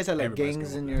school. You guys had like Everybody's gangs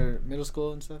getting in your middle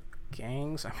school and stuff?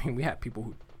 Gangs? I mean, we had people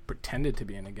who pretended to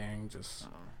be in a gang. Just,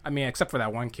 I mean, except for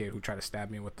that one kid who tried to stab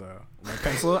me with the lead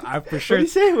pencil. I for sure.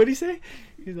 What did he say?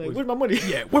 He's like, "Where's my money?"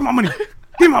 Yeah, where's my money?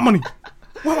 Give me my money.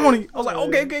 Where's my money? I was like,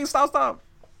 okay, stop.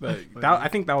 But I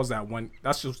think that was that one.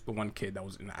 That's just the one kid that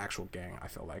was in the actual gang. I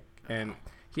feel like, and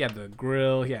he had the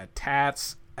grill. He had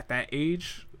tats at that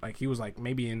age. Like he was like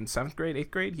maybe in 7th grade,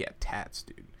 8th grade. He had tats,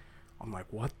 dude. I'm like,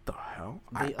 what the hell?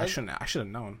 I should have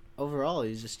known. Overall,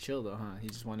 he's just chill though, huh? He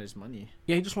just wanted his money.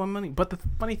 Yeah, he just wanted money. But the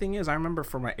funny thing is, I remember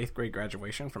for my 8th grade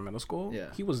graduation from middle school,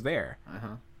 he was there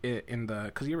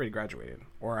because he already graduated,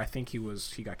 or I think he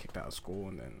got kicked out of school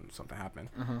and then something happened.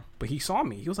 But he saw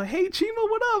me. He was like, "Hey, Chima,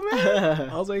 what up, man?"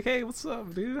 I was like, "Hey, what's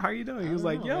up, dude? How you doing?" He was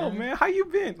like, "Yo, man, how you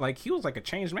been?" Like he was like a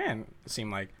changed man. It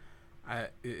seemed like,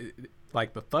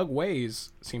 like the thug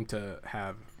ways seemed to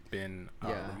have been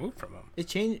removed from him. It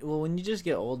changed. Well, when you just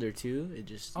get older too, it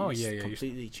just you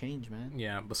completely change, man.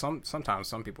 Yeah, but sometimes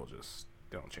some people just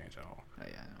don't change at all. Oh,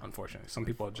 yeah, unfortunately, some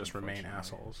people just remain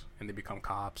assholes and they become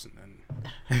cops and then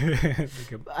they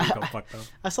become fucked up.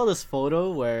 I saw this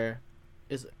photo where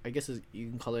you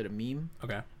can call it a meme.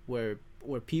 Okay. Where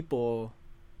people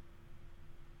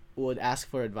would ask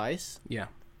for advice. Yeah.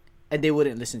 And they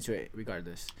wouldn't listen to it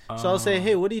regardless. So I'll say,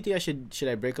 "Hey, what do you think should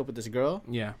I break up with this girl?"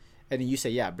 Yeah. And then you say,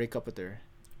 "Yeah, break up with her."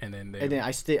 And then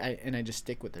I just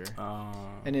stick with her.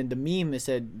 And then the meme, it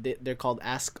said they're called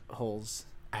ask holes.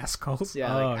 Ask holes?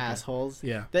 Yeah, like assholes.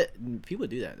 Yeah. That people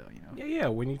do that though, you know. Yeah.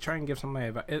 When you try and give somebody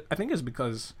advice, I think it's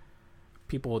because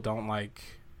people don't like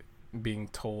being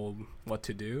told what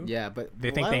to do. Yeah, but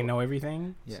they think they know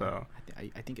everything. Yeah. So I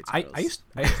think it's girls.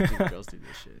 I think girls do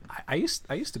this shit. I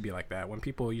used to be like that when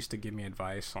people used to give me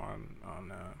advice on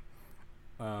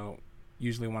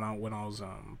usually when I was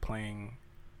playing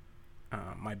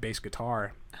my bass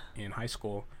guitar in high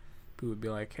school, people would be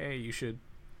like, "Hey, you should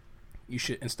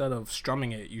instead of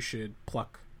strumming it, you should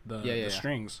pluck the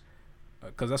strings,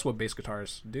 because that's what bass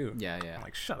guitarists do." Yeah. I'm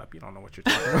like, shut up! You don't know what you're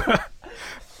talking about.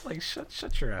 Like,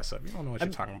 shut your ass up! You don't know what you're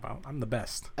talking about. I'm the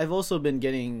best. I've also been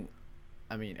getting,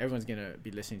 I mean, everyone's gonna be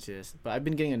listening to this, but I've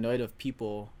been getting annoyed of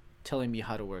people telling me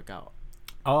how to work out.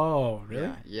 Oh,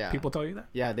 really? Yeah. People tell you that?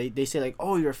 Yeah, they say like,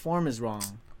 "Oh, your form is wrong.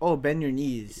 Oh, bend your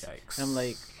knees." Yikes. And I'm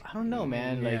like, I don't know,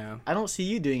 man. Like, I don't see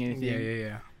you doing anything.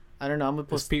 Yeah. I don't know. I'm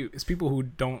supposed. It's people who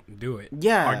don't do it.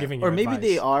 Yeah. Are giving you or maybe advice.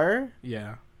 they are.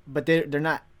 Yeah. But they're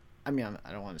not. I mean,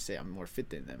 I don't want to say I'm more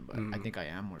fit than them, but I think I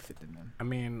am more fit than them. I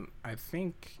mean, I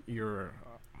think you're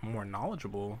more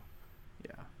knowledgeable.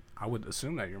 Yeah. I would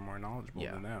assume that you're more knowledgeable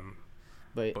than them.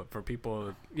 But for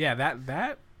people,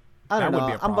 that I don't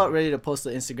know. I'm about ready to post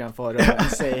an Instagram photo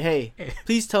and say, "Hey,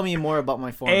 please tell me more about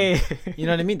my form." Hey. You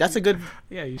know what I mean? That's a good.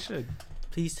 Yeah, you should.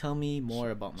 Please tell me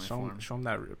more about my form. Show them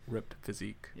that ripped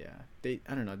physique. Yeah,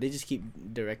 I don't know. They just keep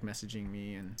direct messaging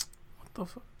me, and what the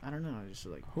fuck? I don't know. Just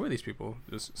like, who are these people?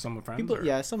 Just some friends? People,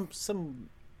 yeah, some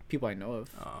people I know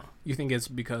of. You think it's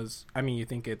because? I mean, you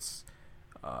think it's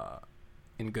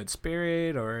in good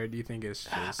spirit, or do you think it's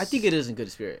just? I think it is in good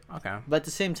spirit. Okay. But at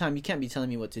the same time, you can't be telling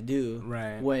me what to do.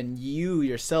 Right. When you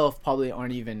yourself probably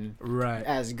aren't even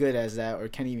as good as that, or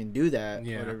can't even do that.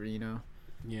 Yeah. Whatever, you know.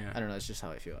 Yeah. I don't know. It's just how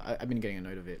I feel. I've been getting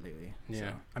annoyed of it lately. Yeah.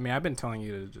 So. I mean, I've been telling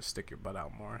you to just stick your butt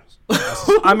out more.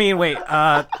 I mean, wait.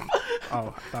 I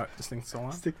thought this thing's still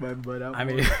on. Stick my butt out. I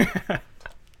mean,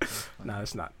 no,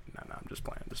 it's not. No, I'm just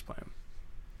playing.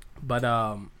 But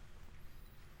damn,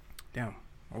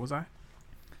 where was I?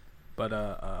 But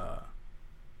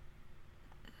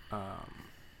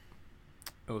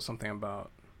it was something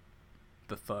about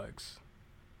the thugs.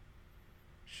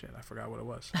 Shit, I forgot what it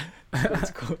was.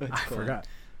 That's cool. I forgot.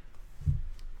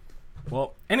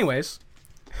 Well, anyways,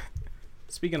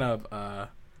 speaking of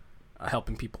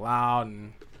helping people out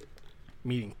and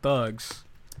meeting thugs,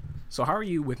 so how are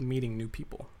you with meeting new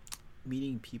people?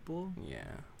 Meeting people? Yeah.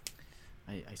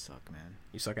 I suck, man.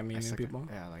 You suck at meeting new people?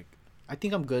 Yeah, like I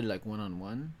think I'm good like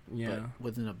one-on-one. Yeah. But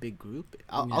within a big group,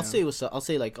 I'll Yeah. I'll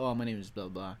say like, oh, my name is blah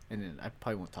blah, and then I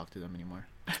probably won't talk to them anymore.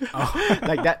 Oh.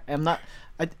 Like that.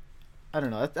 I don't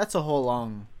know. That's a whole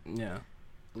long Yeah.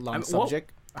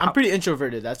 subject. how- I'm pretty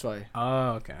introverted. That's why.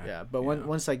 Oh, okay. Yeah, but Yeah.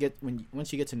 once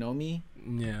you get to know me,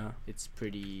 Yeah. it's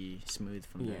pretty smooth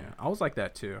from Yeah. there. I was like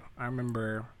that too. I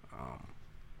remember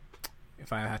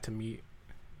if I had to meet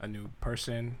a new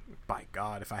person, by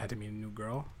God, if I had to meet a new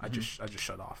girl, I just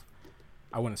shut off.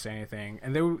 I wouldn't say anything,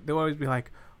 and they would always be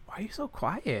like, "Why are you so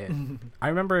quiet?" I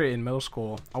remember in middle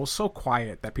school, I was so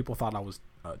quiet that people thought I was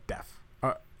deaf.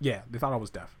 Yeah, they thought I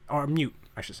was deaf or mute,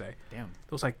 I should say. Damn.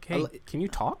 It was like, "Hey, can you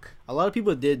talk?" A lot of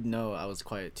people did know I was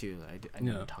quiet too. I Yeah.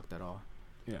 didn't talk at all,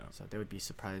 Yeah, so they would be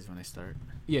surprised when I start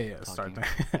yeah. Start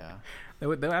talking. there.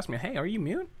 Yeah. They'll ask me, "Hey, are you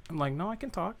mute?" I'm like, "No, I can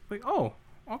talk." Like, "Oh,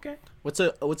 okay." What's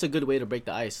a good way to break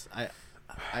the ice?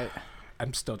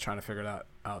 I'm still trying to figure that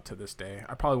out to this day.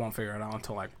 I probably won't figure it out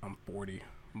until like I'm 40.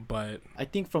 But I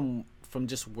think from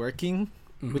just working,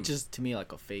 mhm. which is to me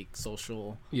like a fake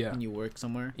social. Yeah. When you work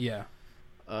somewhere, Yeah.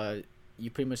 you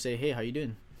pretty much say, "Hey, how you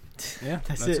doing?" Yeah,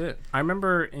 that's it. I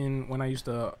remember when I used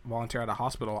to volunteer at a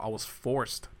hospital, I was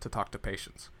forced to talk to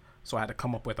patients. So I had to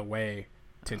come up with a way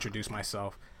to introduce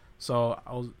myself. So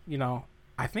I was,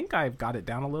 I think I've got it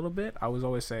down a little bit. I was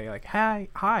always say like,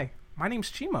 hi, my name's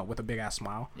Chima, with a big ass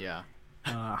smile. Yeah.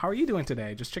 How are you doing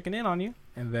today? Just checking in on you.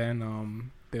 And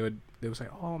then they would say,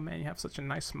 oh man, you have such a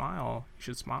nice smile. You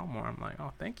should smile more. I'm like,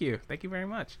 oh, thank you very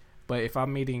much. But if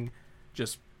I'm meeting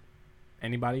just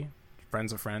anybody,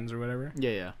 friends of friends or whatever,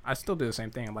 Yeah. I still do the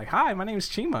same thing. I'm like, hi, my name is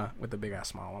Chima, with a big ass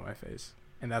smile on my face.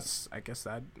 And that's, I guess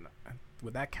that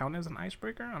would that count as an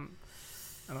icebreaker?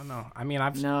 I don't know. I mean,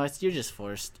 No, you're just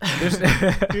forced. there's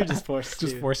You're just forced.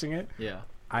 just to. forcing it. Yeah.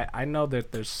 I know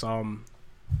that there's some.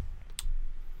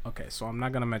 Okay, so I'm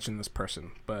not gonna mention this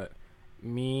person, but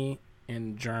me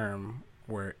and Germ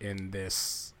were in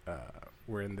this.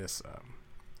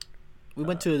 We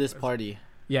went to this party.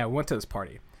 Yeah, we went to this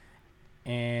party,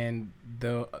 and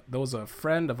there was a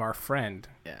friend of our friend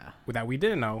Yeah. that we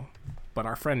didn't know, but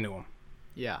our friend knew him.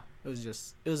 Yeah. It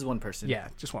was one person. Yeah,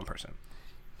 just one person.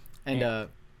 And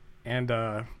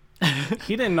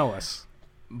He didn't know us,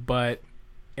 but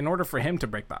in order for him to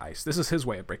break the ice, this is his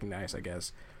way of breaking the ice, I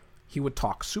guess. He would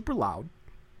talk super loud,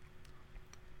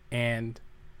 and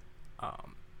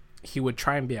he would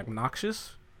try and be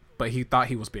obnoxious, but he thought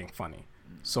he was being funny.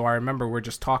 So I remember we're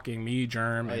just talking, me,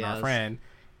 Germ, and our friend,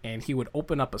 and he would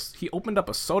opened up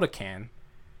a soda can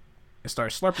and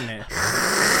started slurping it.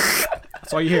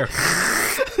 That's all you hear.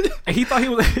 And he thought he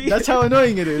was. that's how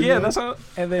annoying it is. Yeah, man. that's how.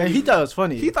 And then And he thought it was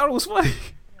funny. he thought it was funny.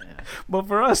 Yeah. But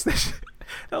for us,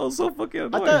 that was so fucking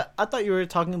annoying. I thought you were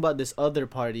talking about this other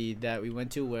party that we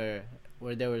went to where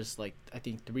there was like I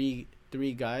think three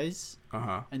guys,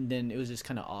 and then it was just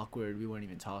kind of awkward. We weren't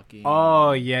even talking.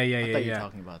 Oh yeah. I thought you were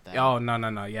talking about that. Oh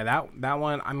no. Yeah, that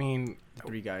one. I mean, The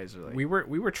three guys were like. we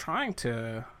were trying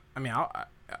to. I mean, I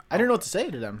didn't know what to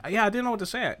say to them. yeah, I didn't know what to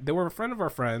say. They were a friend of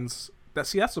our friends.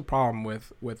 That's the problem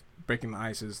with breaking the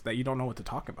ice, is that you don't know what to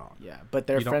talk about. Yeah, but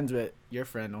they're You don't- friends with your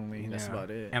friend only. That's Yeah. about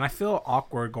it. And I feel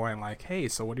awkward going like, "Hey,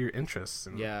 so what are your interests?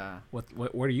 And Yeah, what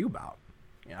are you about?"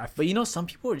 Yeah, but you know, some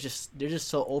people they're just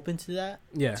so open to that.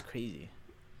 yeah, It's crazy.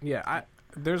 yeah.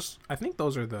 I think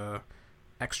those are the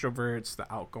extroverts,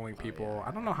 the outgoing people. yeah.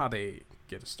 I don't know how they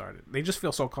get it started. They just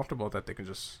feel so comfortable that you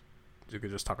could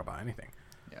just talk about anything.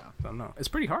 Yeah. I don't know. It's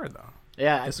pretty hard thoh.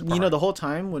 Yeah, It's you know, hard. the whole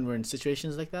time when we're in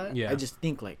situations like that, Yeah. I just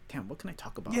think like, damn, what can I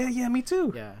talk about? Yeah, me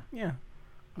too. Yeah. Yeah.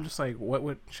 I'm just like,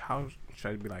 how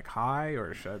should I be like, hi,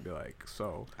 or should I be like,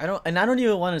 so? I don't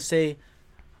even want to say,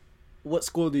 what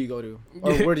school do you go to,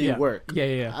 or where do you Yeah. work?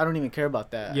 Yeah. I don't even care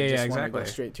about that. Yeah, I yeah, just wanna exactly. go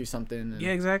straight to something. And Yeah,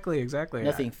 exactly.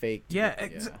 Nothing fake. Yeah,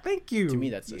 thank you. To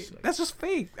me, that's just like- that's just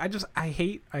fake. I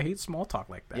hate small talk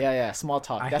like that. Yeah. Small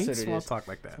talk. I That's hate what it small is. talk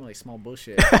like that. It's more like small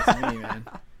bullshit to me, man.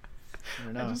 I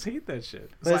don't know. I just hate that shit.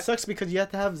 It's But like- it sucks because you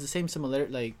have to have the same Same.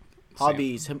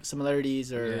 hobbies,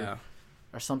 similarities, or yeah,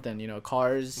 or something. You know,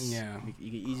 cars. Yeah.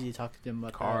 You can easily talk to them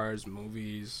about cars,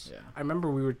 movies. Yeah. I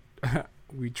remember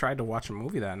we tried to watch a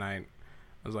movie that night.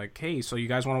 I was like, hey, so you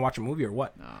guys want to watch a movie or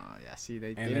what? that. Oh, yeah. See, they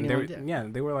And then didn't they even were, yeah,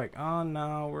 they were like, oh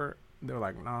no, They were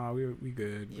like, nah, we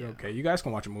good. Yeah. We're okay. You guys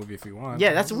can watch a movie if you want.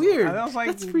 Yeah, that's weird. I was like,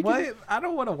 That's freaking- what? I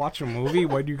don't want to watch a movie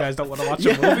when you guys don't want to watch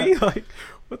Yeah. a movie. Like,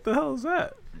 what the hell is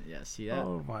that? Yeah, see that?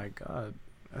 Oh my god,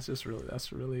 that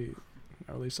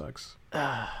really sucks.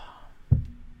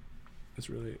 It's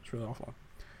really awful.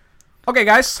 Okay,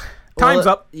 guys, time's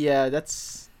Well, up. Yeah,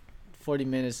 that's 40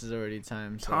 minutes is already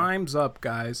time. So. Time's up,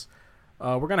 guys.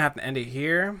 We're gonna have to end it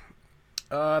here.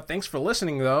 Thanks for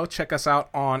listening, though. Check us out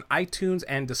on iTunes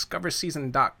and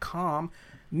DiscoverSeason.com.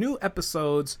 New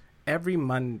episodes every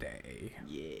Monday.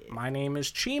 Yeah. My name is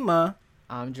Chima.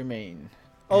 I'm Jermaine.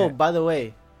 Oh, Yeah. by the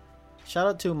way, shout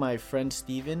out to my friend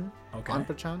Steven Okay.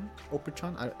 Opachan.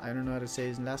 I don't know how to say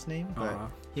his last name, but Uh-huh.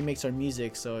 he makes our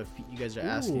music. So if you guys are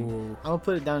asking, Ooh. I'm gonna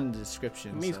put it down in the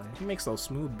description. He So. makes those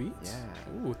smooth beats.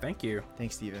 Yeah. Ooh, thank you.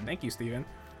 Thanks, Steven. Thank you, Steven.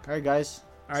 All right, guys.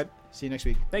 All right. See you next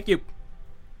week. Thank you.